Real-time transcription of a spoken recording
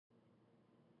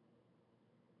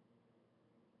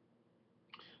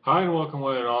Hi and welcome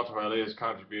one and all to my latest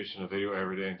contribution to video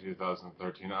every day in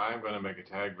 2013. I am going to make a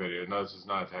tag video. No, this is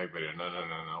not a tag video.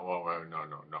 No. Well,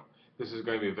 no. This is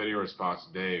going to be a video response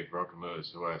to Dave Broken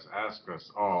Moose, who has asked us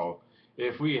all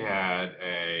if we had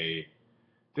a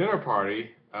dinner party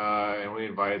and we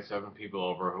invited 7 people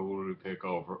over. Who would we pick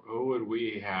over? Who would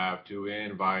we have to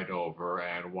invite over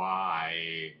and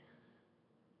why?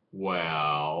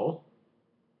 Well,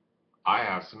 I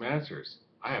have some answers.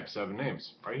 I have 7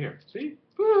 names right here. See?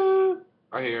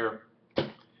 Right here.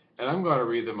 And I'm going to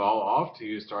read them all off to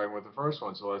you, starting with the first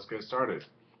one. So let's get started.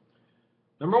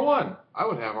 Number 1, I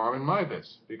would have Armin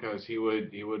Meiwes because he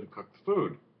would cook the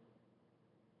food.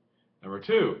 Number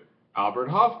 2, Albert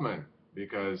Hofmann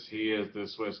because he is the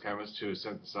Swiss chemist who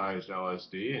synthesized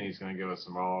LSD and he's going to give us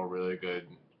some all really good,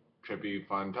 trippy,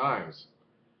 fun times.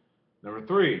 Number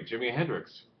 3, Jimi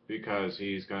Hendrix because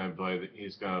he's going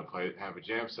to have a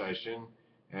jam session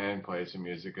and play some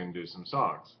music and do some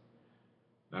songs.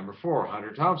 Number 4,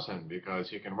 Hunter Thompson, because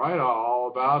he can write all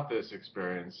about this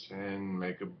experience and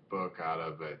make a book out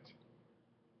of it,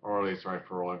 or at least write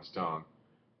for Rolling Stone.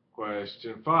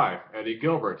 Question 5, Eddie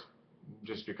Gilbert,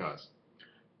 just because.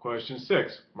 Question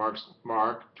 6,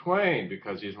 Mark Twain,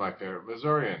 because he's my favorite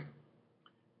Missourian.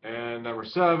 And number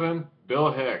 7,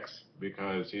 Bill Hicks,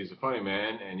 because he's a funny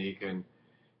man and he can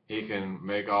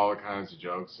make all kinds of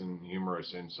jokes and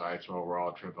humorous insights while we're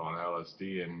all tripping on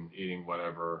LSD and eating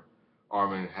whatever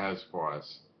Armin has for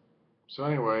us. So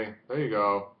anyway, there you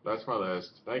go. That's my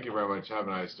list. Thank you very much. Have a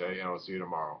nice day, and I'll see you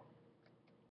tomorrow.